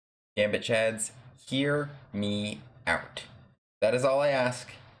Gambit Chads, hear me out. That is all I ask.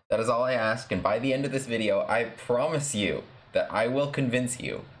 That is all I ask, and by the end of this video, I promise you that I will convince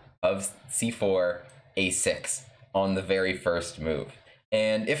you of c4, a6 on the very first move.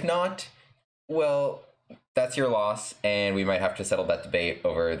 And if not, well, that's your loss, and we might have to settle that debate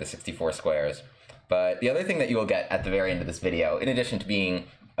over the 64 squares. But the other thing that you will get at the very end of this video, in addition to being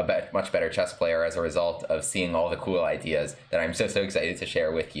a much better chess player as a result of seeing all the cool ideas that I'm so excited to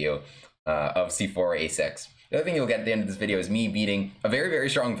share with you of c4 a6. The other thing you'll get at the end of this video is me beating a very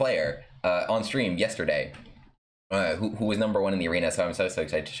strong player on stream yesterday, who was #1 in the arena, so I'm so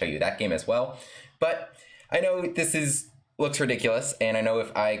excited to show you that game as well. But I know this looks ridiculous, and I know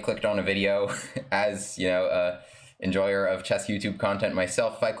if I clicked on a video as, you know, enjoyer of chess YouTube content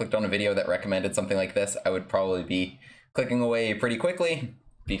myself, if I clicked on a video that recommended something like this, I would probably be clicking away pretty quickly,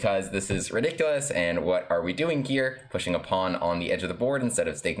 because this is ridiculous, and what are we doing here? Pushing a pawn on the edge of the board instead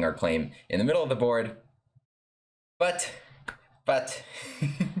of staking our claim in the middle of the board. But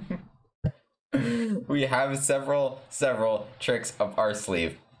we have several tricks up our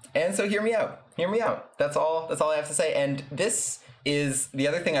sleeve. And so hear me out. Hear me out. That's all I have to say. And this is the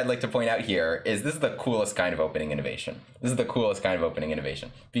other thing I'd like to point out here is this is the coolest kind of opening innovation. This is the coolest kind of opening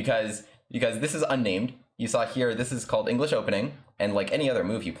innovation because this is unnamed. You saw here, this is called English opening, and like any other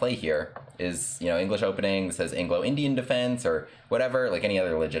move you play here is, you know, English opening. This says Anglo-Indian defense or whatever, like any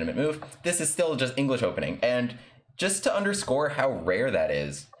other legitimate move. This is still just English opening. And just to underscore how rare that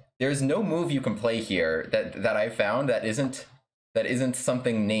is, there's no move you can play here that I've found that isn't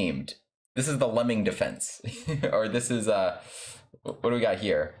something named. This is the lemming defense, or this is what do we got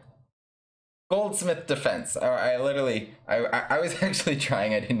here? Goldsmith defense. I was actually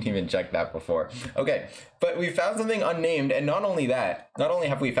trying. I didn't even check that before. Okay, but we found something unnamed, and not only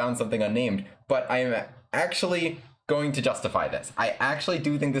have we found something unnamed, but I am actually going to justify this. I actually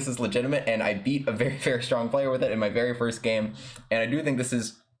do think this is legitimate, and I beat a very strong player with it in my very first game, and I do think this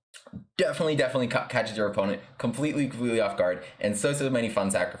is definitely catches your opponent completely off guard, and so many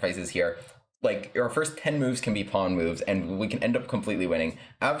fun sacrifices here. Like, our first 10 moves can be pawn moves, and we can end up completely winning.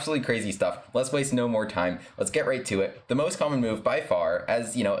 Absolutely crazy stuff. Let's waste no more time. Let's get right to it. The most common move by far,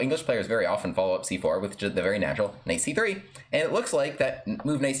 as you know, English players very often follow up c4 with just the very natural knight c3. And it looks like that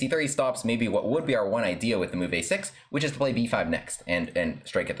move knight c3 stops maybe what would be our one idea with the move a6, which is to play b5 next and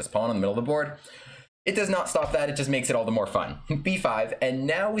strike at this pawn in the middle of the board. It does not stop that. It just makes it all the more fun. b5, and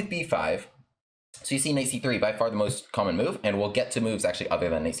now with b5, so you see knight c3, by far the most common move, and we'll get to moves actually other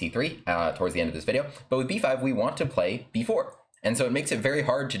than knight c3 towards the end of this video. But with b5, we want to play b4. And so it makes it very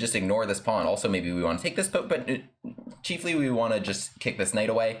hard to just ignore this pawn. Also, maybe we want to take this, but chiefly we want to just kick this knight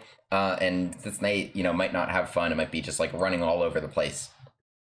away. And this knight, you know, might not have fun. It might be just like running all over the place.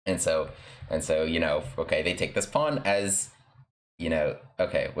 And so, you know, okay, they take this pawn as, you know,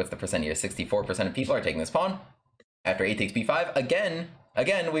 okay, what's the percent here? 64% of people are taking this pawn. After a takes b5,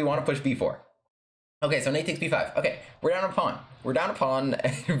 again, we want to push b4. Okay, so knight takes b5. Okay, we're down a pawn. We're down a pawn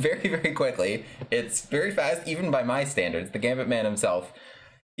very quickly. It's very fast, even by my standards. The Gambit man himself,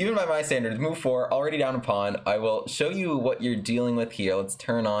 even by my standards, move 4, already down a pawn. I will show you what you're dealing with here. Let's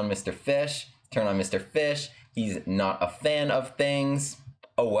turn on Mr. Fish. Turn on Mr. Fish. He's not a fan of things.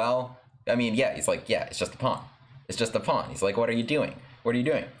 Oh, well. I mean, yeah, he's like, yeah, it's just a pawn. It's just a pawn. He's like, what are you doing? What are you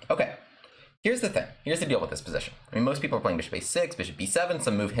doing? Okay. Here's the thing. Here's the deal with this position. I mean, most people are playing bishop a6, bishop b7,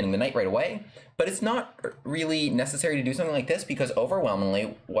 some move hitting the knight right away, but it's not really necessary to do something like this because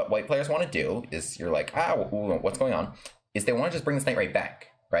overwhelmingly what white players want to do is you're like, what's going on? Is they want to just bring this knight right back,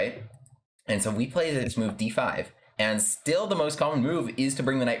 right? And so we play this move d5, and still the most common move is to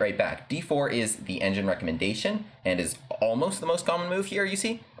bring the knight right back. d4 is the engine recommendation and is almost the most common move here, you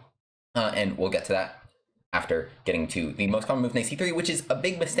see? And we'll get to that after getting to the most common move, knight c3, which is a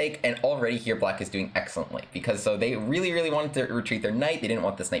big mistake, and already here black is doing excellently, because so they really wanted to retreat their knight. They didn't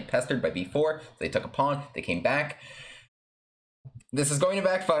want this knight pestered by b4, so they took a pawn, they came back. This is going to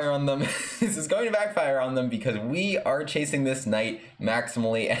backfire on them. This is going to backfire on them because we are chasing this knight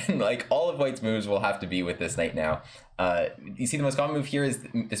maximally, and like all of white's moves will have to be with this knight now. You see the most common move here is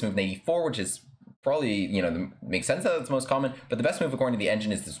this move knight e4, which is probably, you know, makes sense that it's most common, but the best move according to the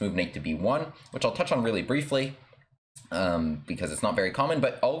engine is this move knight to b1, which I'll touch on really briefly because it's not very common,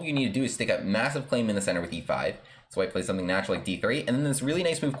 but all you need to do is stick a massive claim in the center with e5. So white plays something natural like d3, and then this really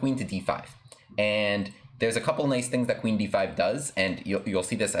nice move queen to d5. And there's a couple nice things that queen d5 does, and you'll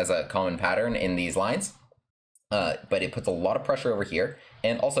see this as a common pattern in these lines. But it puts a lot of pressure over here,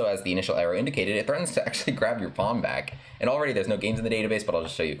 and also, as the initial arrow indicated, it threatens to actually grab your pawn back. And already there's no games in the database, but I'll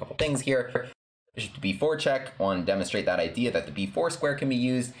just show you a couple things here. Bishop to b4 check. I want to demonstrate that idea that the b4 square can be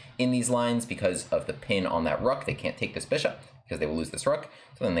used in these lines because of the pin on that rook. They can't take this bishop. because they will lose this rook.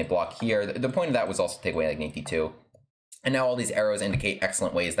 So then they block here. The point of that was also to take away like knight d2. And now all these arrows indicate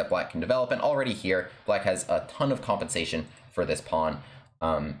excellent ways that black can develop. And already here, black has a ton of compensation for this pawn.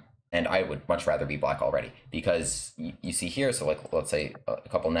 And I would much rather be black already, because you see here, so like let's say a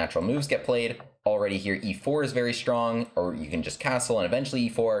couple natural moves get played. Already here, e4 is very strong, or you can just castle and eventually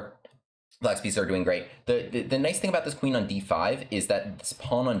e4. Black's pieces are doing great. The nice thing about this queen on d5 is that this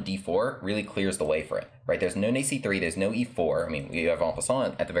pawn on d4 really clears the way for it, right? There's no knight c3, there's no e4. I mean, we have en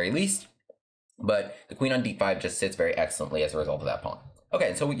passant at the very least, but the queen on d5 just sits very excellently as a result of that pawn.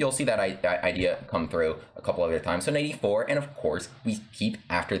 Okay, so you'll see that idea come through a couple other times. So knight e4, and of course, we keep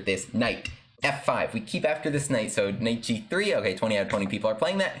after this knight. f5, we keep after this knight, so knight g3, okay, 20 out of 20 people are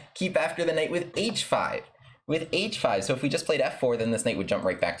playing that. Keep after the knight with h5. With h5, so if we just played f4, then this knight would jump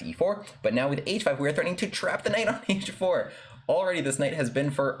right back to e4. But now with h5, we're threatening to trap the knight on h4. Already, this knight has been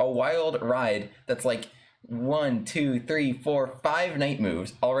for a wild ride. That's like 1, 2, 3, 4, 5 knight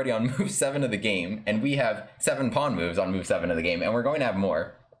moves already on move 7 of the game. And we have 7 pawn moves on move 7 of the game. And we're going to have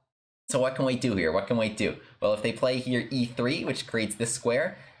more. So what can white do here? What can white do? Well, if they play here e3, which creates this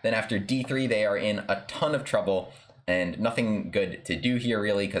square, then after d3, they are in a ton of trouble. And nothing good to do here,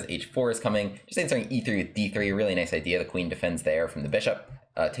 really, because h4 is coming. Just answering e3 with d3, really nice idea. The queen defends there from the bishop,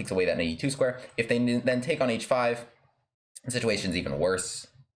 takes away that knight e2 square. If they then take on h5, the situation's even worse.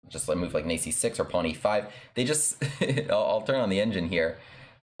 Just let move like knight c6 or pawn e5. They just, I'll turn on the engine here.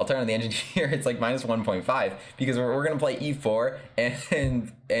 I'll turn on the engine here. It's like minus 1.5 because we're going to play e4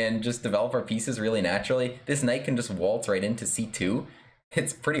 and just develop our pieces really naturally. This knight can just waltz right into c2.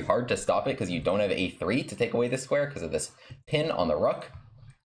 It's pretty hard to stop it because you don't have a3 to take away this square because of this pin on the rook.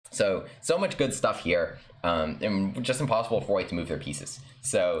 So much good stuff here, and just impossible for white to move their pieces.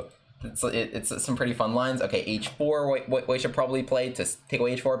 So it's some pretty fun lines. Okay, h4, white should probably play to take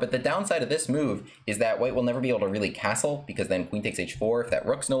away h4, but the downside of this move is that white will never be able to really castle because then queen takes h4 if that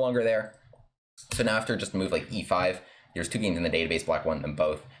rook's no longer there. So now after just a move like e5, there's 2 games in the database, black won them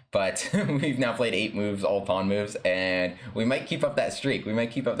both. But we've now played 8 moves, all pawn moves, and we might keep up that streak.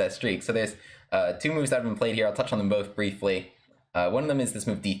 So there's 2 moves that have been played here. I'll touch on them both briefly. One of them is this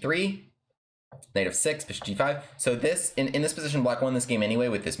move d3, knight f6, bishop g5. So this, in this position, black won this game anyway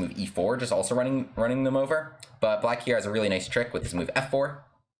with this move e4, just also running them over. But black here has a really nice trick with this move f4.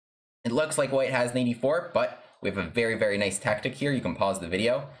 It looks like white has knight e4, but we have a very, very nice tactic here. You can pause the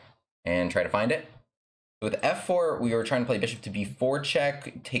video and try to find it. With f4, we were trying to play bishop to b4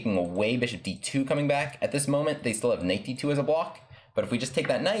 check, taking away bishop d2 coming back. At this moment, they still have knight d2 as a block. But if we just take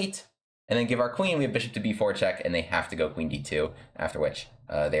that knight and then give our queen, we have bishop to b4 check, and they have to go queen d2, after which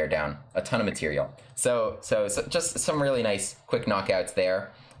they are down a ton of material. So just some really nice quick knockouts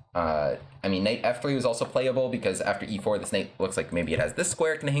there. I mean, knight f3 was also playable because after e4, this knight looks like maybe it has this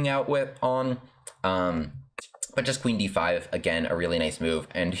square it can hang out with on. But just queen d5, again, a really nice move.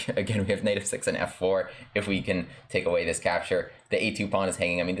 And again, we have knight f6 and f4. If we can take away this capture, the a2 pawn is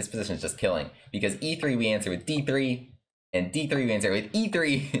hanging. I mean, this position is just killing. Because e3 we answer with d3, and d3 we answer with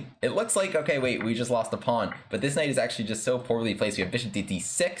e3. It looks like, okay, wait, we just lost a pawn. But this knight is actually just so poorly placed. We have bishop to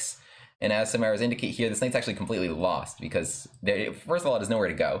d6. And as some arrows indicate here, this knight's actually completely lost. Because, first of all, it has nowhere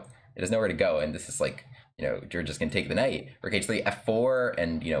to go. It has nowhere to go, and this is like, you know, you're just going to take the knight. Rook h3, f4,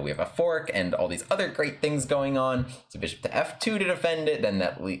 and, you know, we have a fork, and all these other great things going on. So bishop to f2 to defend it, then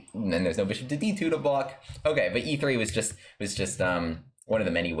then there's no bishop to d2 to block. Okay, but e3 was just one of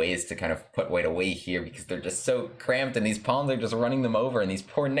the many ways to kind of put white away here because they're just so cramped, and these pawns are just running them over, and these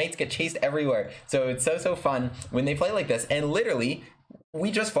poor knights get chased everywhere. So it's so fun when they play like this, and literally, we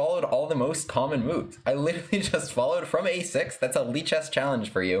just followed all the most common moves. I literally just followed from a6. That's a Lichess challenge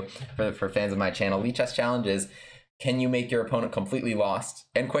for you, for fans of my channel. Lichess challenge is, can you make your opponent completely lost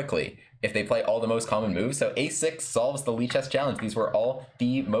and quickly if they play all the most common moves? So a6 solves the Lichess challenge. These were all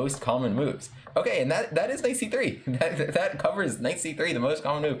the most common moves. Okay, and that is knight c3. That covers knight c3, the most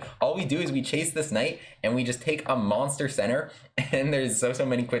common move. All we do is we chase this knight and we just take a monster center, and there's so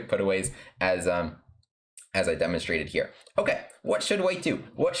many quick putaways as I demonstrated here. Okay, what should white do?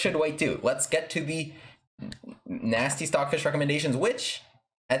 What should white do? Let's get to the nasty Stockfish recommendations, which,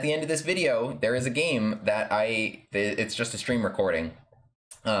 at the end of this video, there is a game that it's just a stream recording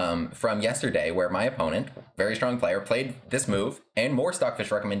from yesterday where my opponent, very strong player, played this move and more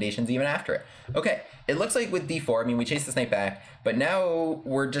Stockfish recommendations even after it. Okay, it looks like with d4, I mean, we chased this knight back, but now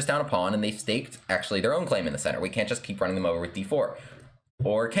we're just down a pawn and they've staked actually their own claim in the center. We can't just keep running them over with d4.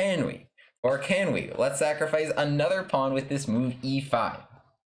 Or can we? Or can we? Let's sacrifice another pawn with this move e5.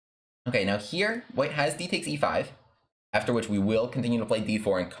 Okay, now here, white has d takes e5, after which we will continue to play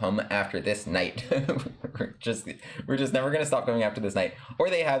d4 and come after this knight. we're just never going to stop going after this knight.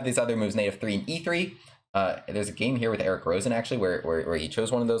 Or they have these other moves, knight f3 and e3. There's a game here with Eric Rosen, actually, where he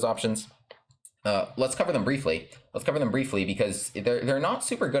chose one of those options. Let's cover them briefly. Let's cover them briefly because they're not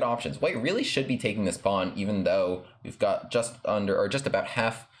super good options. White really should be taking this pawn, even though we've got just about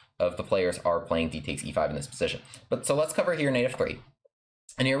half of the players are playing d takes e5 in this position. But so let's cover here knight f3.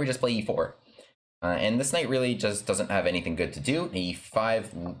 And here we just play e4. And this knight really just doesn't have anything good to do.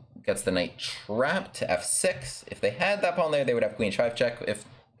 E5 gets the knight trapped to f6. If they had that pawn there, they would have queen h5 check,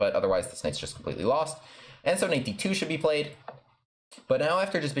 but otherwise this knight's just completely lost. And so knight d2 should be played. But now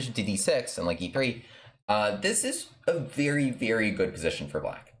after just bishop to d6 and like e3, this is a very, very good position for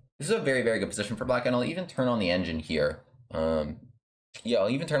black. This is a very, very good position for black, and I'll even turn on the engine here. Yeah, I'll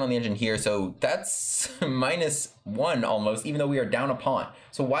even turn on the engine here, so that's -1 almost, even though we are down a pawn.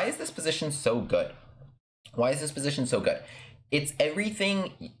 So why is this position so good? Why is this position so good? It's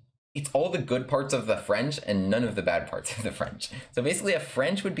everything, it's all the good parts of the French and none of the bad parts of the French. So basically a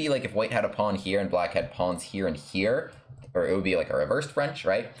French would be like if white had a pawn here and black had pawns here and here, or it would be like a reversed French,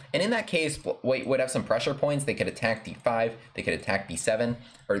 right? And in that case, white would have some pressure points. They could attack d5, they could attack b7,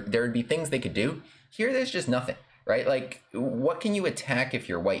 or there would be things they could do. Here, there's just nothing, right? Like, what can you attack if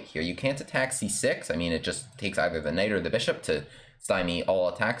you're white here? You can't attack c6. I mean, it just takes either the knight or the bishop to stymie all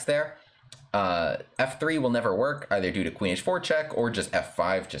attacks there. F3 will never work, either due to queen h4 check or just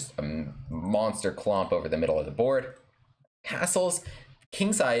f5, just a monster clomp over the middle of the board. Castles.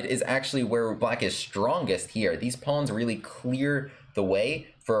 Kingside is actually where black is strongest here. These pawns really clear the way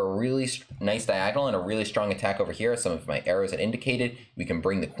for a really nice diagonal and a really strong attack over here. Some of my arrows had indicated. We can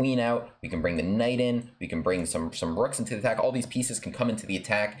bring the queen out, we can bring the knight in, we can bring some rooks into the attack. All these pieces can come into the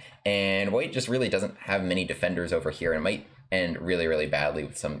attack, and white just really doesn't have many defenders over here, and it might end really, really badly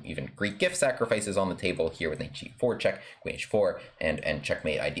with some even Greek gift sacrifices on the table here with knight g4 check, queen h4, and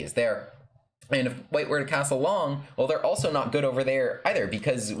checkmate ideas there. And if white were to castle long, well, they're also not good over there either,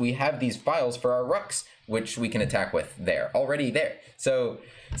 because we have these files for our rooks, which we can attack with there, already there. So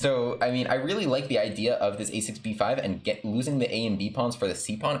I mean, I really like the idea of this a6, b5, and losing the a and b pawns for the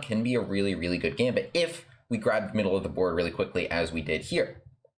c pawn can be a really, really good gambit if we grab the middle of the board really quickly, as we did here.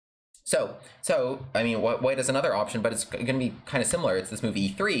 So I mean, white has another option, but it's going to be kind of similar. It's this move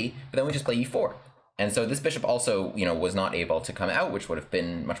e3, but then we just play e4. And so this bishop also, you know, was not able to come out, which would have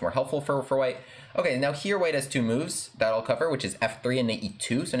been much more helpful for white. Okay, now here white has two moves that I'll cover, which is f3 and knight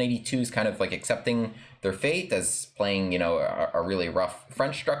e2. So knight e2 is kind of like accepting their fate as playing, you know, a really rough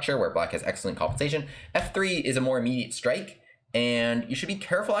French structure where black has excellent compensation. f3 is a more immediate strike, and you should be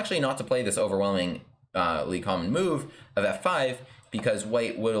careful actually not to play this overwhelmingly common move of f5, because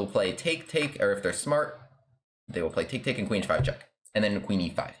white will play take, or if they're smart, they will play take and queen h5 check, and then queen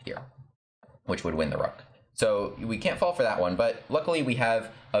e5 here, which would win the rook. So we can't fall for that one, but luckily we have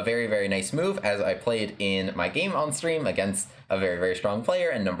a very, very nice move, as I played in my game on stream against a very, very strong player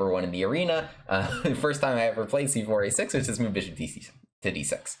and #1 in the arena. The first time I ever played c4, a6, which is move bishop to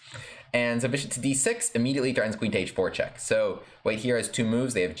d6. And so bishop to d6 immediately threatens queen to h4 check. So white here has two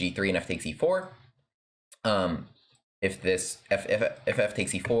moves. They have g3 and f takes e4. If f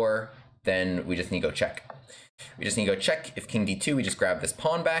takes e4, then we just need to go check. We just need to go check. If king d2, we just grab this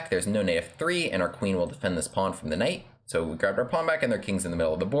pawn back. There's no knight f3, and our queen will defend this pawn from the knight. So we grabbed our pawn back, and their king's in the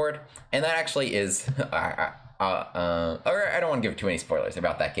middle of the board. And that actually is, I don't want to give too many spoilers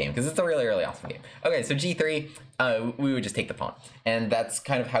about that game, because it's a really, really awesome game. Okay, so g3, we would just take the pawn. And that's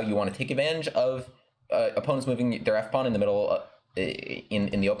kind of how you want to take advantage of opponents moving their f-pawn in the middle,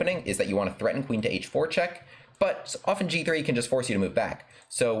 in the opening, is that you want to threaten queen to h4 check. But often g3 can just force you to move back.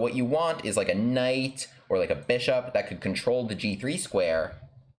 So what you want is like a knight or like a bishop that could control the g3 square.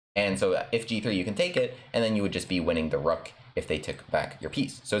 And so if g3, you can take it, and then you would just be winning the rook if they took back your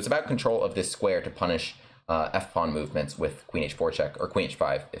piece. So it's about control of this square to punish f-pawn movements with queen h4 check, or queen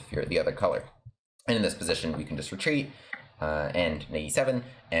h5 if you're the other color. And in this position, we can just retreat and knight e7.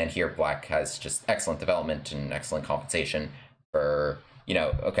 And here black has just excellent development and excellent compensation for, you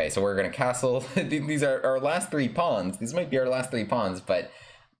know, okay, so we're going to castle. These are our last three pawns. These might be our last three pawns, but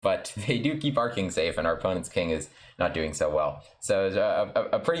they do keep our king safe, and our opponent's king is not doing so well. So it's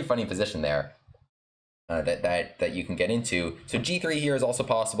a pretty funny position there that you can get into. So g3 here is also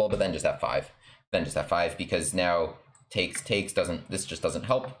possible, but then just f5. Then just f5, because now takes this just doesn't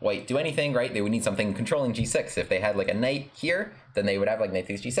help white do anything, right? They would need something controlling g6. If they had like a knight here, then they would have like knight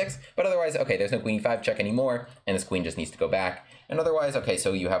takes g6. But otherwise, okay, there's no queen e5 check anymore, and this queen just needs to go back. And otherwise, okay,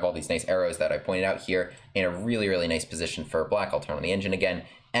 so you have all these nice arrows that I pointed out here in a really, really nice position for black. I'll turn on the engine again.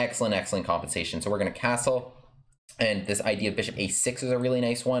 Excellent, excellent compensation. So we're going to castle. And this idea of bishop a6 is a really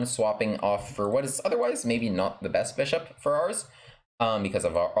nice one, swapping off for what is otherwise maybe not the best bishop for ours, because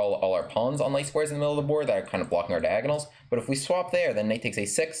of all our pawns on light squares in the middle of the board that are kind of blocking our diagonals. But if we swap there, then knight takes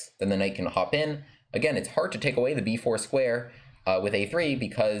a6, then the knight can hop in. again, it's hard to take away the b4 square with a3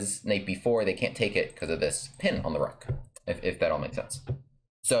 because knight b4, they can't take it because of this pin on the rook, if that all makes sense.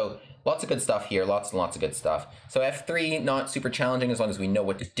 So lots of good stuff here, lots and lots of good stuff. So f3, not super challenging as long as we know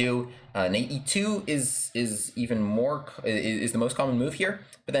what to do. Knight e2 is even more, is the most common move here,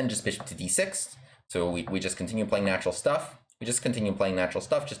 but then just bishop to d6. So we just continue playing natural stuff. Just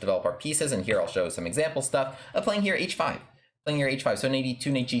develop our pieces, and here I'll show some example stuff of playing here h5. Playing here h5, so knight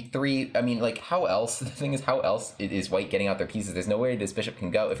e2, knight g3, I mean, like, how else? The thing is, how else is white getting out their pieces? There's no way this bishop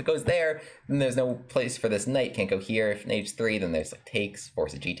can go. If it goes there, then there's no place for this knight. Can't go here. If knight h3, then there's, like, takes,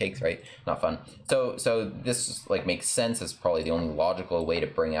 force of g takes, right? Not fun. So this, like, makes sense. It's probably the only logical way to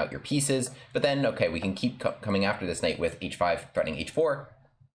bring out your pieces. But then, okay, we can keep coming after this knight with h5, threatening h4.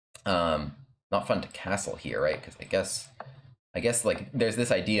 Not fun to castle here, right? Because I guess, like, there's this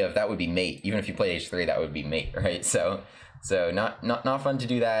idea of that would be mate. Even if you play h3, that would be mate, right? So not fun to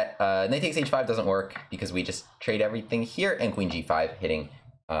do that. Knight takes h5 doesn't work because we just trade everything here, and queen g5 hitting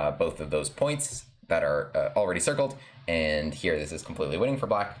both of those points that are already circled. And here, this is completely winning for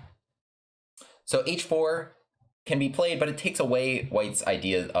black. So h4 can be played, but it takes away white's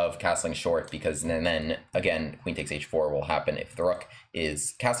idea of castling short, because then again, queen takes h4 will happen if the rook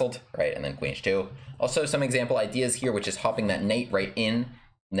is castled, right? And then queen h2. Also, some example ideas here, which is hopping that knight right in,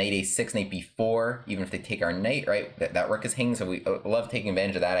 knight a6, knight b4, even if they take our knight, right? That rook is hanging, so we love taking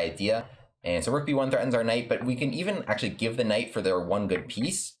advantage of that idea. And so rook b1 threatens our knight, but we can even actually give the knight for their one good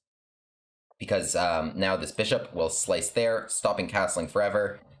piece, because now this bishop will slice there, stopping castling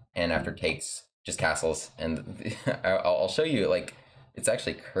forever, and after takes, just castles. And I'll show you, like, it's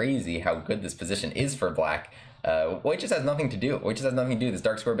actually crazy how good this position is for black. White just has nothing to do. This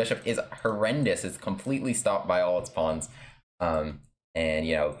dark square bishop is horrendous. It's completely stopped by all its pawns. And,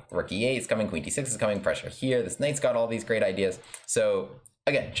 you know, rook e8 is coming, queen d6 is coming, pressure here. This knight's got all these great ideas. So,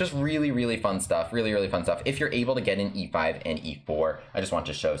 again, just really fun stuff. Really fun stuff. If you're able to get in e5 and e4, I just want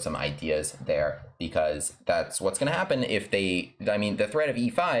to show some ideas there, because that's what's going to happen if they, I mean, the threat of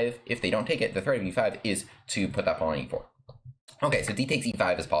e5, if they don't take it, the threat of e5 is to put that pawn on e4. Okay, so d takes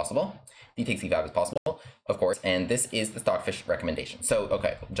e5 is possible. Of course, and this is the Stockfish recommendation. So,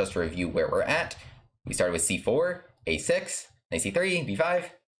 okay, just to review where we're at, we started with c4, a6, knight c3, b5.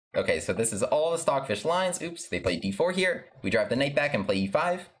 Okay, so this is all the Stockfish lines. Oops, they play d4 here. We drive the knight back and play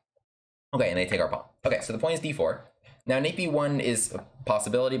e5. Okay, and they take our pawn. Okay, so the point is d4. Now, knight b1 is a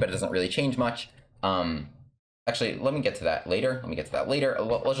possibility, but it doesn't really change much. Actually, let me get to that later.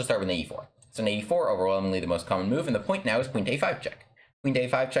 Let's just start with knight e4. So knight e4, overwhelmingly the most common move, and the point now is queen to a5 check. Queen to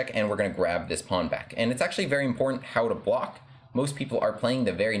a5 check, and we're going to grab this pawn back. And it's actually very important how to block. Most people are playing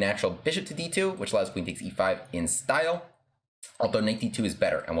the very natural bishop to d2, which allows queen takes e5 in style. Although knight d2 is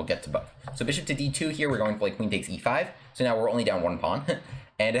better, and we'll get to both. So bishop to d2 here, we're going to play queen takes e5. So now we're only down one pawn.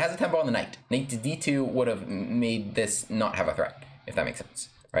 And it has a tempo on the knight. Knight to d2 would have made this not have a threat, if that makes sense,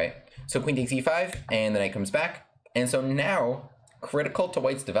 right? So queen takes e5, and the knight comes back. And so now, critical to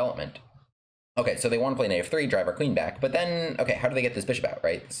white's development. Okay, so they want to play knight f3, drive our queen back. But then, okay, how do they get this bishop out,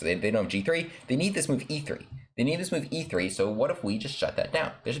 right? So they don't have g3. They need this move e3. So what if we just shut that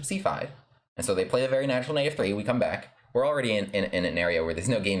down? Bishop c5. And so they play a very natural knight f3. We come back. We're already in an area where there's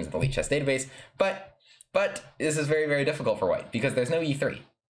no games in the Lichess database, but this is very difficult for white because there's no e3.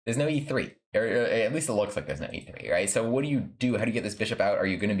 Or at least it looks like there's no e3, right? So what do you do? How do you get this bishop out? Are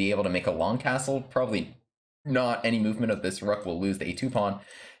you going to be able to make a long castle? Probably not. Any movement of this rook will lose the a2 pawn.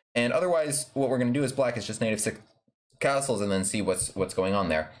 And otherwise, what we're going to do is black is just knight f6 castles and then see what's going on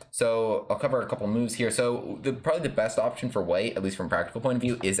there. So I'll cover a couple moves here. So probably the best option for white, at least from a practical point of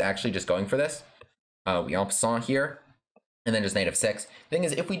view, is actually just going for this. We en passant here. And then just knight f6. The thing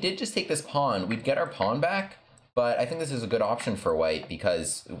is, if we did just take this pawn, we'd get our pawn back. But I think this is a good option for white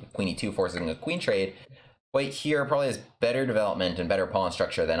because queen e2 forcing a queen trade. White here probably has better development and better pawn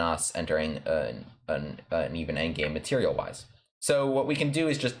structure than us entering an even endgame material-wise. So what we can do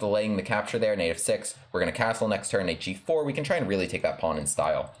is just delaying the capture there, knight f6. We're going to castle next turn, knight g4. We can try and really take that pawn in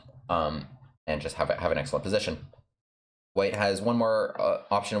style and just have an excellent position. White has one more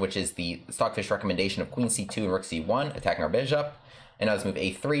option, which is the Stockfish recommendation of queen c2 and rook c1, attacking our bishop. And now this move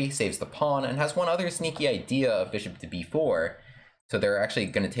a3 saves the pawn, and has one other sneaky idea of bishop to b4. So they're actually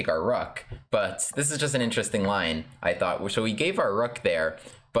going to take our rook. But this is just an interesting line, I thought. So we gave our rook there,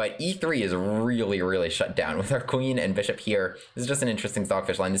 but e3 is really shut down with our queen and bishop here. This is just an interesting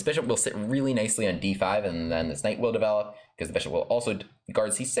Stockfish line. This bishop will sit really nicely on d5, and then this knight will develop, because the bishop will also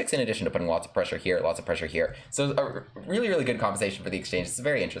guard c6 in addition to putting lots of pressure here. So a really good compensation for the exchange. It's a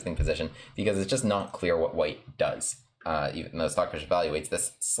very interesting position, because it's just not clear what white does, even though Stockfish evaluates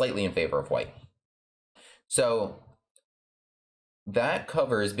this slightly in favor of white. So that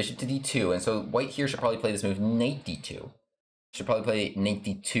covers bishop to d2, and so white here should probably play this move knight d2. Should probably play knight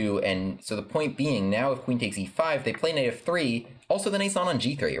d2, and so the point being, now if queen takes e5, they play knight f3. Also, the knight's not on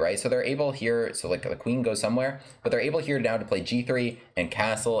g3, right? So they're able here, so like the queen goes somewhere, but they're able here now to play g3 and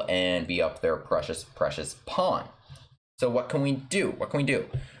castle and be up their precious, precious pawn. So what can we do? What can we do?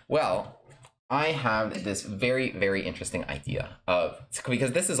 Well, I have this very, very interesting idea of,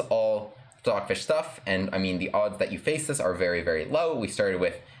 because this is all Stockfish stuff, and I mean, the odds that you face this are very, very low. We started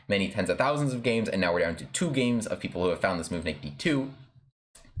with many tens of thousands of games, and now we're down to 2 games of people who have found this move knight d2.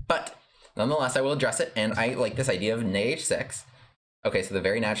 But nonetheless, I will address it, and I like this idea of knight h6. Okay, so the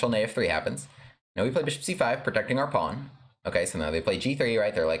very natural knight f3 happens. Now we play bishop c5, protecting our pawn. Okay, so now they play g3,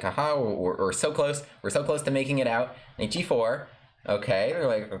 right? They're like, haha, we're so close. We're so close to making it out. Knight g4. Okay, they're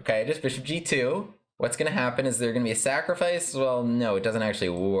like, okay, just bishop g2. What's going to happen? Is there going to be a sacrifice? Well, no, it doesn't actually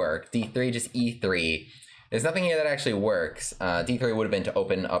work. d3, just e3. There's nothing here that actually works. d3 would have been to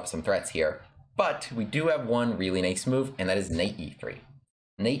open up some threats here. But we do have one really nice move, and that is knight e3.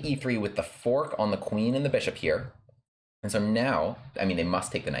 Knight e3 with the fork on the queen and the bishop here. And so now, I mean, they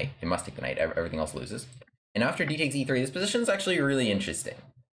must take the knight. They must take the knight. Everything else loses. And after d takes e3, this position is actually really interesting.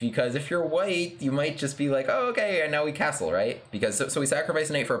 Because if you're white, you might just be like, oh, okay, and now we castle, right? Because so we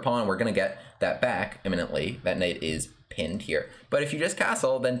sacrifice a knight for a pawn, we're going to get that back imminently. That knight is pinned here. But if you just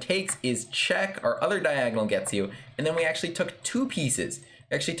castle, then takes is check, our other diagonal gets you, and then we actually took 2 pieces.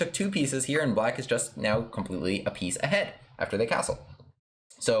 We actually took 2 pieces here, and black is just now completely a piece ahead after they castle.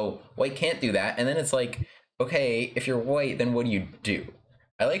 So white can't do that, and then it's like, okay, if you're white, then what do you do?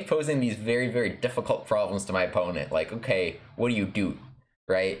 I like posing these very, very difficult problems to my opponent. Like, okay, what do you do?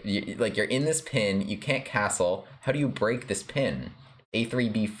 Right? You're in this pin, you can't castle. How do you break this pin?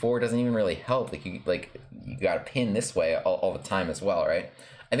 a3, b4 doesn't even really help. You got to pin this way all the time as well, right?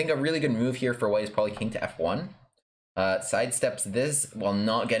 I think a really good move here for white is probably king to f1. Sidesteps this while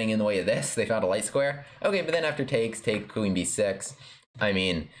not getting in the way of this. They found a light square. Okay, but then after take queen b6. I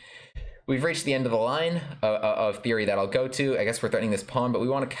mean, we've reached the end of the line of theory that I'll go to. I guess we're threatening this pawn, but we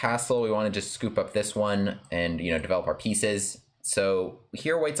want to castle. We want to just scoop up this one and, develop our pieces. So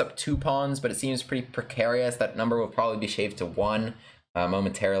here white's up 2 pawns, but it seems pretty precarious. That number will probably be shaved to 1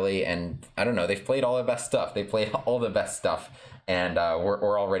 momentarily. And I don't know, they've played all the best stuff. They played all the best stuff. And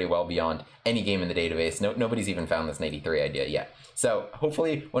we're already well beyond any game in the database. Nobody's even found this knight e3 idea yet. So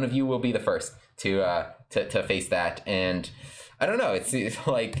hopefully one of you will be the first to face that. And I don't know, it's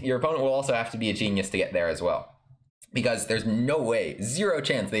like your opponent will also have to be a genius to get there as well. Because there's no way, 0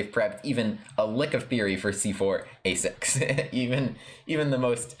 chance they've prepped even a lick of theory for c4, a6. even the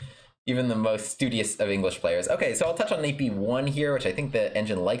most studious of English players. Okay, so I'll touch on knight b1 here, which I think the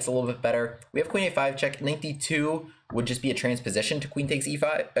engine likes a little bit better. We have queen a5 check. Knight d2 would just be a transposition to queen takes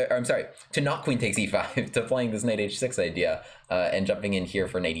e5. I'm sorry, to not queen takes e5, to playing this knight h6 idea, and jumping in here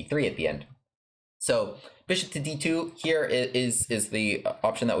for knight e3 at the end. So bishop to d2 here is the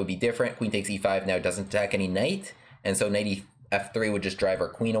option that would be different. Queen takes e5 now doesn't attack any knight. And so knight f3 would just drive our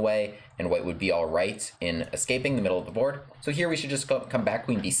queen away, and white would be all right in escaping the middle of the board. So here we should just come back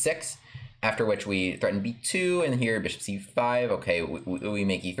queen b6, after which we threaten b2, and here bishop c5. Okay, we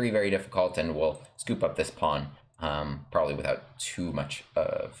make e3 very difficult, and we'll scoop up this pawn, probably without too much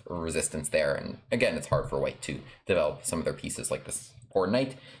of resistance there. And again, it's hard for white to develop some of their pieces, like this poor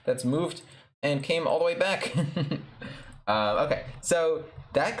knight that's moved and came all the way back. Okay, so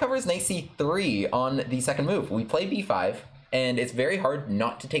that covers knight c3 on the second move. We play b5, and it's very hard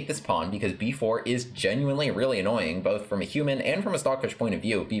not to take this pawn because b4 is genuinely really annoying, both from a human and from a Stockfish point of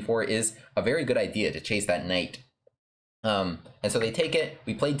view. b4 is a very good idea to chase that knight. And so they take it,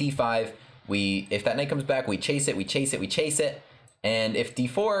 we play d5, if that knight comes back, we chase it, and if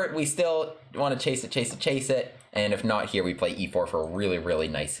d4, we still want to chase it, and if not here, we play e4 for a really, really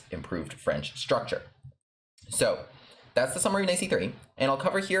nice improved French structure. So that's the summary of knight c3, and I'll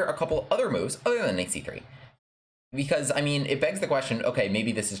cover here a couple other moves other than knight c3. Because, I mean, it begs the question, okay,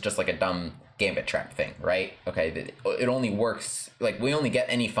 maybe this is just like a dumb Gambit trap thing, right? Okay, it only works, like, we only get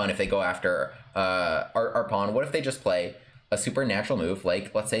any fun if they go after our pawn. What if they just play a supernatural move,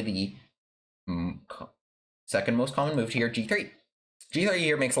 like, let's say the second most common move here, g3. g3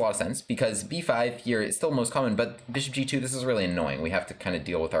 here makes a lot of sense, because b5 here is still most common, but bishop g2, this is really annoying. We have to kind of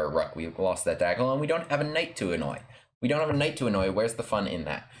deal with our rook. We lost that diagonal, and we don't have a knight to annoy. Where's the fun in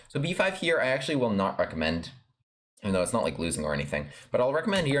that? So b5 here, I actually will not recommend, even though it's not like losing or anything, but I'll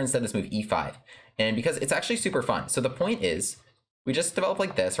recommend here instead this move e5. And because it's actually super fun. So the point is, we just develop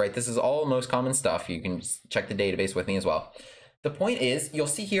like this, right? This is all most common stuff. You can just check the database with me as well. The point is, you'll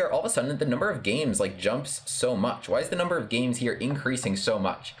see here all of a sudden the number of games like jumps so much. Why is the number of games here increasing so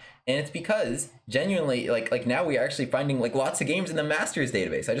much? And it's because genuinely, like now we are actually finding like lots of games in the Masters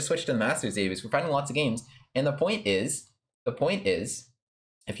database. I just switched to the Masters database. We're finding lots of games. And the point is,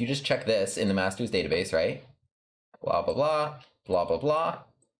 if you just check this in the Masters database, right? Blah, blah, blah, blah, blah, blah,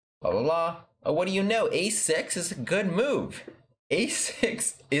 blah, blah, blah. Oh, what do you know? A6 is a good move.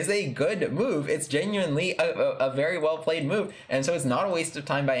 A6 is a good move. It's genuinely a very well played move. And so it's not a waste of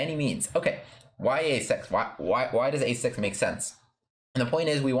time by any means. Okay, why A6? Why does A6 make sense? And the point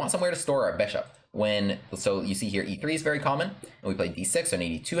is we want somewhere to store our bishop. So you see here E3 is very common, and we play D6, so an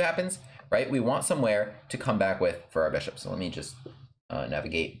E2 happens, right? We want somewhere to come back with for our bishop. So let me just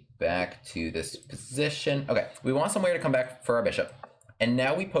navigate back to this position. Okay, we want somewhere to come back for our bishop. And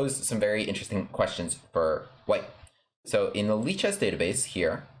now we pose some very interesting questions for white. So in the Lichess database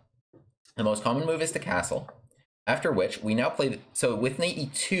here, the most common move is to castle, after which we now play, so with knight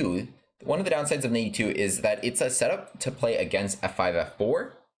E2, one of the downsides of knight E2 is that it's a setup to play against F5,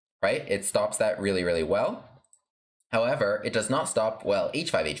 F4, right? It stops that really, really well. However, it does not stop, well,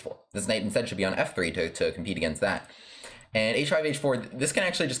 H5, H4. This knight instead should be on F3 to compete against that. And H5, H4, this can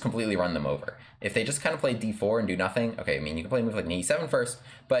actually just completely run them over. If they just kind of play D4 and do nothing, okay, I mean, you can play a move like knight E7 first,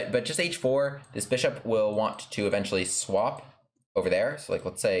 but just H4, this bishop will want to eventually swap over there. So like,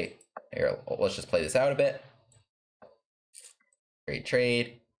 let's say, here, let's just play this out a bit.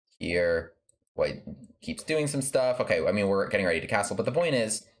 Trade. Here, white keeps doing some stuff. Okay, I mean, we're getting ready to castle, but the point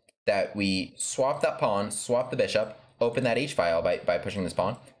is that we swap that pawn, swap the bishop, open that H file by pushing this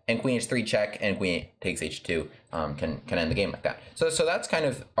pawn, and queen H3 check, and queen takes H2 can end the game like that. So that's kind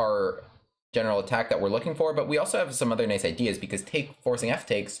of our general attack that we're looking for, but we also have some other nice ideas because forcing F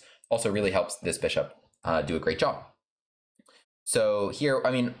takes also really helps this bishop do a great job. So here, I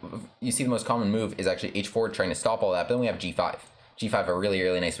mean, you see the most common move is actually H4 trying to stop all that, but then we have G5. G5, a really,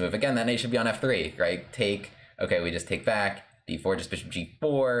 really nice move. Again, that knight should be on F3, right? Take, okay, we just take back, D4, just bishop G4.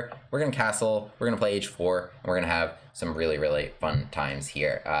 We're going to castle, we're going to play H4, and we're going to have some really, really fun times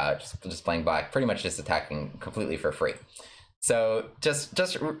here. Just playing black, pretty much just attacking completely for free. So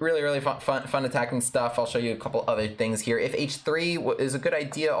just really, really fun attacking stuff. I'll show you a couple other things here. If H3 is a good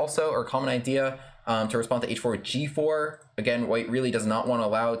idea also, or common idea, to respond to H4 with G4. Again, white really does not want to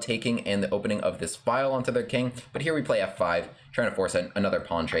allow taking and the opening of this file onto their king. But here we play F5, trying to force another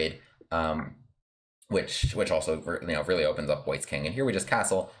pawn trade, which also really opens up white's king. And here we just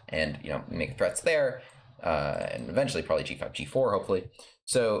castle and make threats there, and eventually probably G5, G4 hopefully.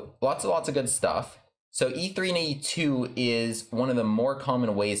 So lots of good stuff. So E3 and E2 is one of the more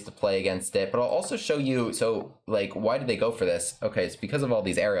common ways to play against it, but I'll also show you, so like, why did they go for this? Okay, it's because of all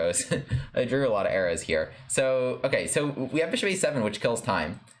these arrows. I drew a lot of arrows here. So, okay, so we have bishop A7, which kills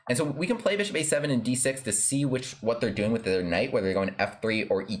time. And so we can play bishop A7 and D6 to see what they're doing with their knight, whether they're going to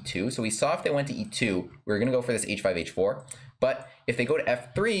F3 or E2. So we saw if they went to E2, we were gonna go for this H5, H4. But if they go to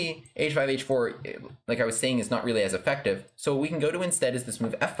F3, H5, H4, like I was saying, is not really as effective. So what we can go to instead is this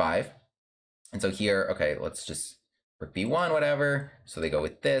move F5. And so here, okay, let's just rook B1, whatever. So they go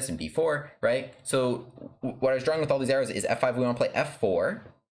with this and B4, right? So what I was drawing with all these arrows is F5, we want to play F4,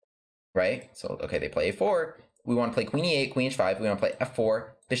 right? So, okay, they play A4. We want to play Queen E8, Queen H5. We want to play F4,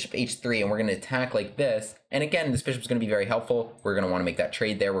 Bishop H3, and we're going to attack like this. And again, this bishop's going to be very helpful. We're going to want to make that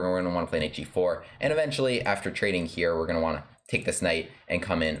trade there. We're going to want to play Knight G4. And eventually, after trading here, we're going to want to take this knight and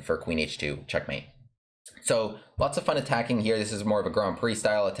come in for Queen H2, checkmate. So lots of fun attacking here. This is more of a Grand Prix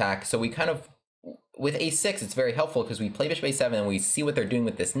style attack. So we kind of, with A6, it's very helpful because we play bishop A7 and we see what they're doing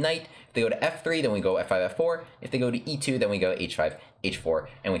with this knight. If they go to F3, then we go F5, F4. If they go to E2, then we go H5, H4,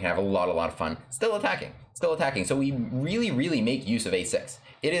 and we can have a lot of fun still attacking. So we really make use of A6.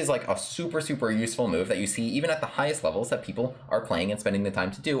 It is like a super useful move that you see even at the highest levels that people are playing and spending the time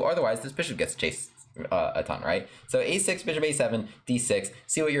to do. Otherwise, this bishop gets chased a ton, right? So A6, bishop A7, D6,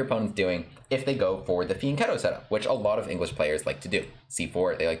 see what your opponent's doing if they go for the fianchetto setup, which a lot of English players like to do.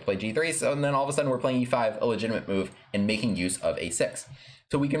 C4, they like to play G3, so and then all of a sudden we're playing E5, a legitimate move, and making use of A6.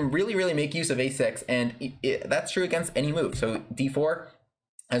 So we can really make use of A6, and that's true against any move. So D4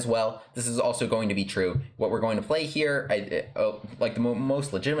 as well, this is also going to be true. What we're going to play here, like the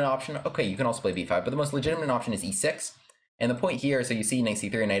most legitimate option, okay, you can also play B5, but the most legitimate option is E6. And the point here, so you see Knight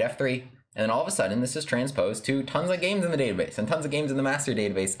C3 and Knight F3, and then all of a sudden, this is transposed to tons of games in the database and tons of games in the master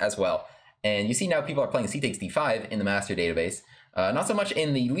database as well. And you see now people are playing C takes D5 in the master database. Not so much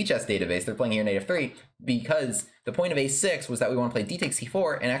in the Lichess database, they're playing here Knight F3 because the point of A6 was that we want to play D takes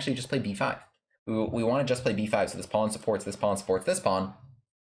C4 and actually just play B5. We want to just play B5, so this pawn supports this pawn supports this pawn.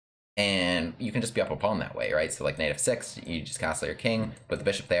 And you can just be up a pawn that way, right? So like Knight F6, you just castle your king, put the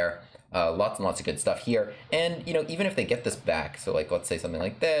bishop there. Lots and lots of good stuff here. And, even if they get this back, so like let's say something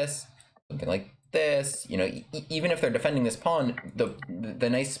like this, something like this, you know, even if they're defending this pawn, the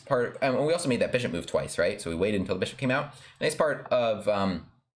nice part, and we also made that bishop move twice, right? So we waited until the bishop came out. Nice part of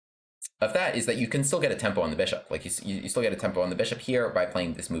that is that you can still get a tempo on the bishop. Like you still get a tempo on the bishop here by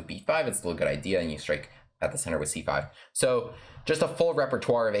playing this move b5. It's still a good idea, and you strike at the center with c5. So just a full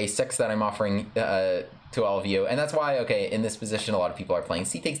repertoire of a6 that I'm offering to all of you, and that's why, okay, in this position, a lot of people are playing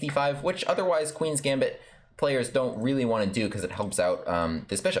c takes d5, which otherwise Queen's Gambit players don't really want to do because it helps out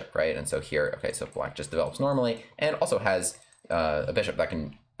this bishop, right? And so here, okay, so black just develops normally, and also has a bishop that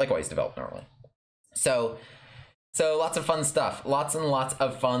can likewise develop normally. So lots of fun stuff, lots and lots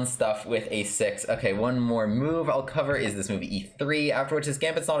of fun stuff with a6. Okay, one more move I'll cover is this move e3, after which this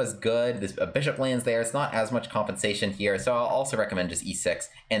Gambit's not as good. This bishop lands there, it's not as much compensation here, so I'll also recommend just e6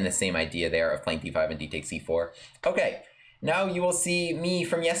 and the same idea there of playing d5 and d takes c4. Okay, now you will see me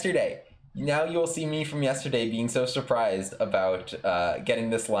from yesterday. Now you will see me from yesterday being so surprised about getting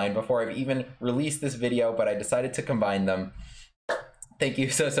this line before I've even released this video, but I decided to combine them. Thank you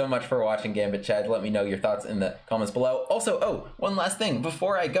so much for watching, Gambit Chad. Let me know your thoughts in the comments below. Also, oh, one last thing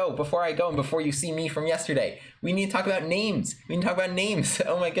before I go, and before you see me from yesterday, we need to talk about names. We need to talk about names.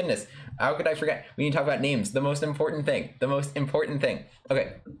 Oh my goodness. How could I forget? We need to talk about names. The most important thing. The most important thing.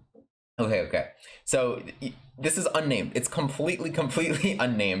 Okay. So this is unnamed. It's completely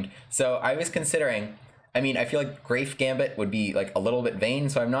unnamed. So I was considering, I mean, I feel like Grafe Gambit would be like a little bit vain,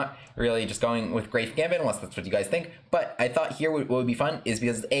 so I'm not really just going with Grafe Gambit unless that's what you guys think. But I thought here what would be fun is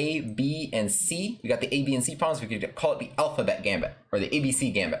because A, B, and C, we got the A, B, and C pawns, we could call it the Alphabet Gambit or the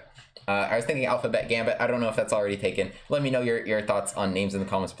ABC Gambit. I was thinking Alphabet Gambit. I don't know if that's already taken. Let me know your thoughts on names in the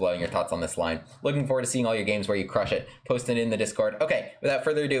comments below and your thoughts on this line. Looking forward to seeing all your games where you crush it. Post it in the Discord. Okay, without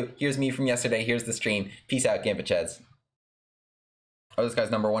further ado, here's me from yesterday. Here's the stream. Peace out, Gambit Chads. Oh, this guy's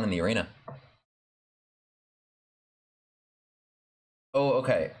 #1 in the arena. Oh,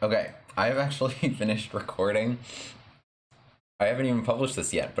 okay. I've actually finished recording. I haven't even published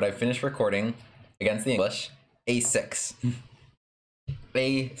this yet, but I finished recording against the English A6.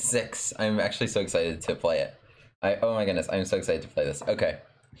 A6. I'm actually so excited to play it. Oh my goodness, I'm so excited to play this. Okay.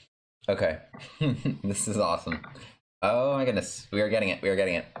 This is awesome. Oh my goodness, we are getting it.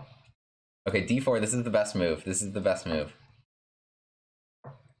 Okay, d4, this is the best move.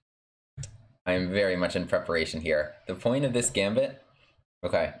 I am very much in preparation here. The point of this gambit.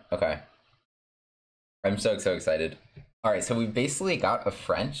 Okay. I'm so excited. All right, so we basically got a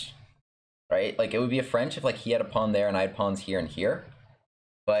French, right? Like it would be a French if like he had a pawn there and I had pawns here and here.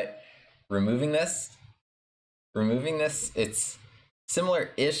 But removing this, it's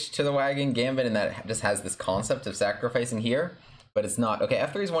similar-ish to the Wagon Gambit in that it just has this concept of sacrificing here, but it's not. Okay,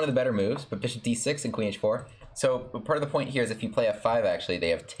 F3 is one of the better moves, but bishop d6 and queen h4. So part of the point here is if you play f5, actually, they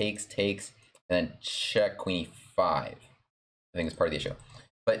have takes, and then check queen e5. I think it's part of the issue.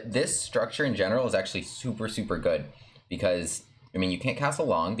 But this structure in general is actually super good because, I mean, you can't castle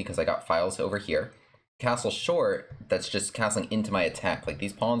long because I got files over here. Castle short, that's just castling into my attack. Like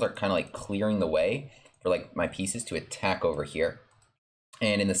these pawns are kind of like clearing the way for like my pieces to attack over here.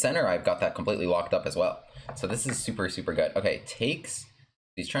 And in the center, I've got that completely locked up as well. So this is super good. Okay, takes.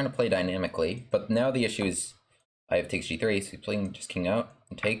 He's trying to play dynamically, but now the issue is I have takes g3, so he's playing just king out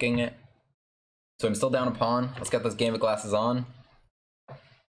and taking it. So I'm still down a pawn. Let's get those Gambit glasses on.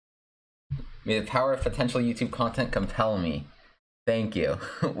 May the power of potential YouTube content compel me. Thank you.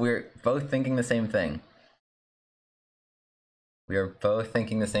 We're both thinking the same thing. We are both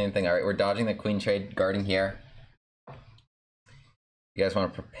thinking the same thing. All right, we're dodging the queen trade, guarding here. You guys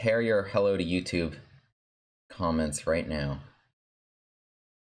want to prepare your hello to YouTube comments right now.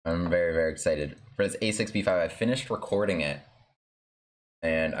 I'm very excited. For this a6 b5, I finished recording it.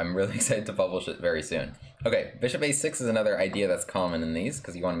 And I'm really excited to publish it very soon. Okay, bishop a6 is another idea that's common in these,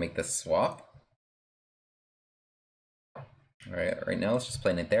 because you want to make this swap. Alright, right now let's just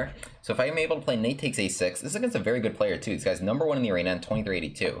play knight there. So if I'm able to play knight takes a6, this is against a very good player too. This guy's #1 in the arena and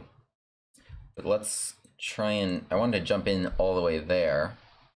 2382. But let's try and... I wanted to jump in all the way there.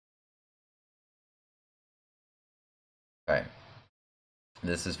 Okay.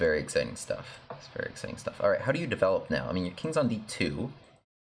 This is very exciting stuff. Alright, how do you develop now? I mean, your king's on d2.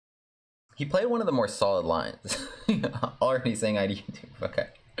 He played one of the more solid lines. Already saying I to YouTube. Okay.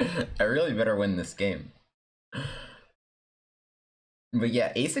 I really better win this game. But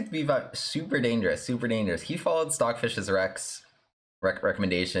yeah, a6 b5, super dangerous. He followed Stockfish's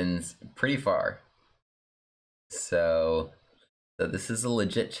recommendations pretty far. So this is a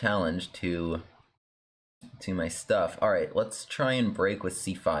legit challenge to my stuff. All right, let's try and break with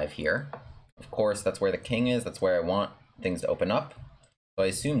c5 here. Of course, that's where the king is. That's where I want things to open up. So I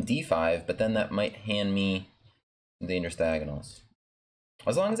assume d5, but then that might hand me dangerous diagonals.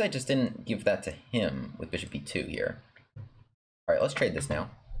 As long as I just didn't give that to him with bishop b2 here. Alright, let's trade this now.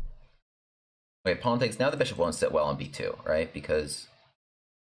 Okay, pawn takes. Now the bishop won't sit well on b2, right? Because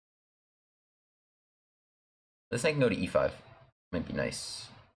this knight can go to e5. Might be nice.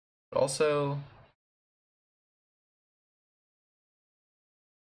 But also...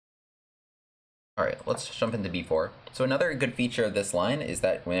 Alright, let's jump into b4. So another good feature of this line is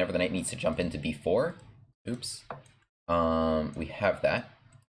that whenever the knight needs to jump into b4, oops, we have that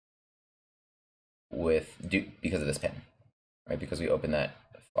with because of this pin, right? Because we open that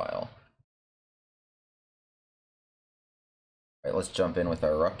file. Alright, let's jump in with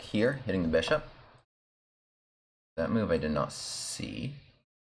our rook here, hitting the bishop. That move I did not see.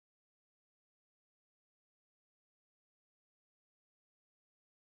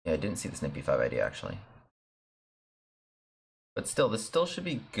 Yeah, I didn't see this knight b5 idea, actually. But still, this still should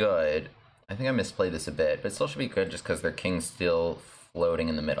be good. I think I misplayed this a bit, but it still should be good just because their king's still floating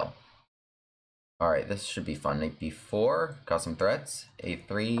in the middle. Alright, this should be fun. Knight b4, got some threats.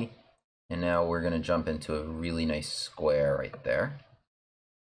 a3, and now we're going to jump into a really nice square right there.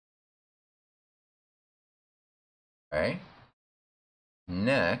 Alright.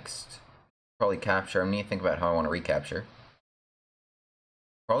 Next, probably capture. I need to think about how I want to recapture.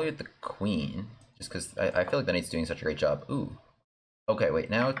 Probably with the queen, just because I feel like the knight's doing such a great job. Ooh. Okay, wait,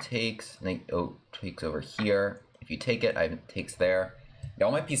 now takes, knight, takes over here. If you take it, it takes there. Yeah,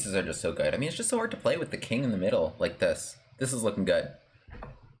 all my pieces are just so good. I mean, it's just so hard to play with the king in the middle like this. This is looking good.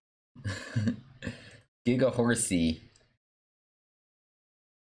 Giga Horsey.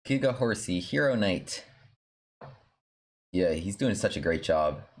 Giga Horsey, Hero Knight. Yeah, he's doing such a great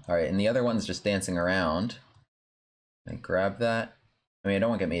job. Alright, and the other one's just dancing around. I grab that. I mean, I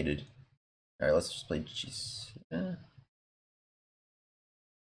don't want to get mated. Alright, let's just play G6.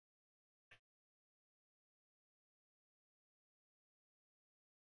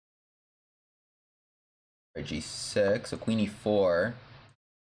 Alright, G6, so Queen E4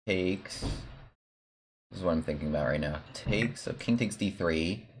 takes. This is what I'm thinking about right now. Takes, so King takes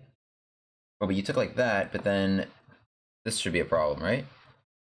D3. Oh, but you took like that, but then this should be a problem, right?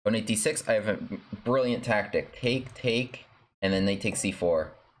 Oh, Knight D6, I have a brilliant tactic. Take, and then Knight takes C4.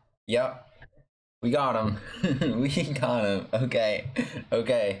 Yep. We got him. We got him. Okay.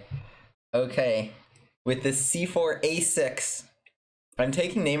 With this C4 A6, I'm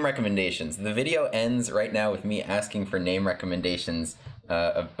taking name recommendations. The video ends right now with me asking for name recommendations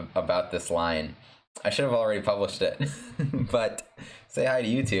about this line. I should have already published it, but say hi to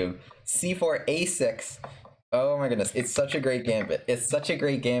YouTube. C4 A6. Oh my goodness, it's such a great gambit. It's such a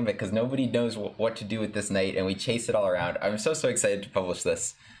great gambit because nobody knows what to do with this knight, and we chase it all around. I'm so excited to publish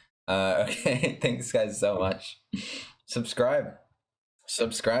this. Okay, thanks guys so much. Subscribe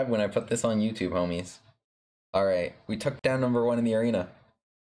when I put this on YouTube, homies. Alright, we took down #1 in the arena.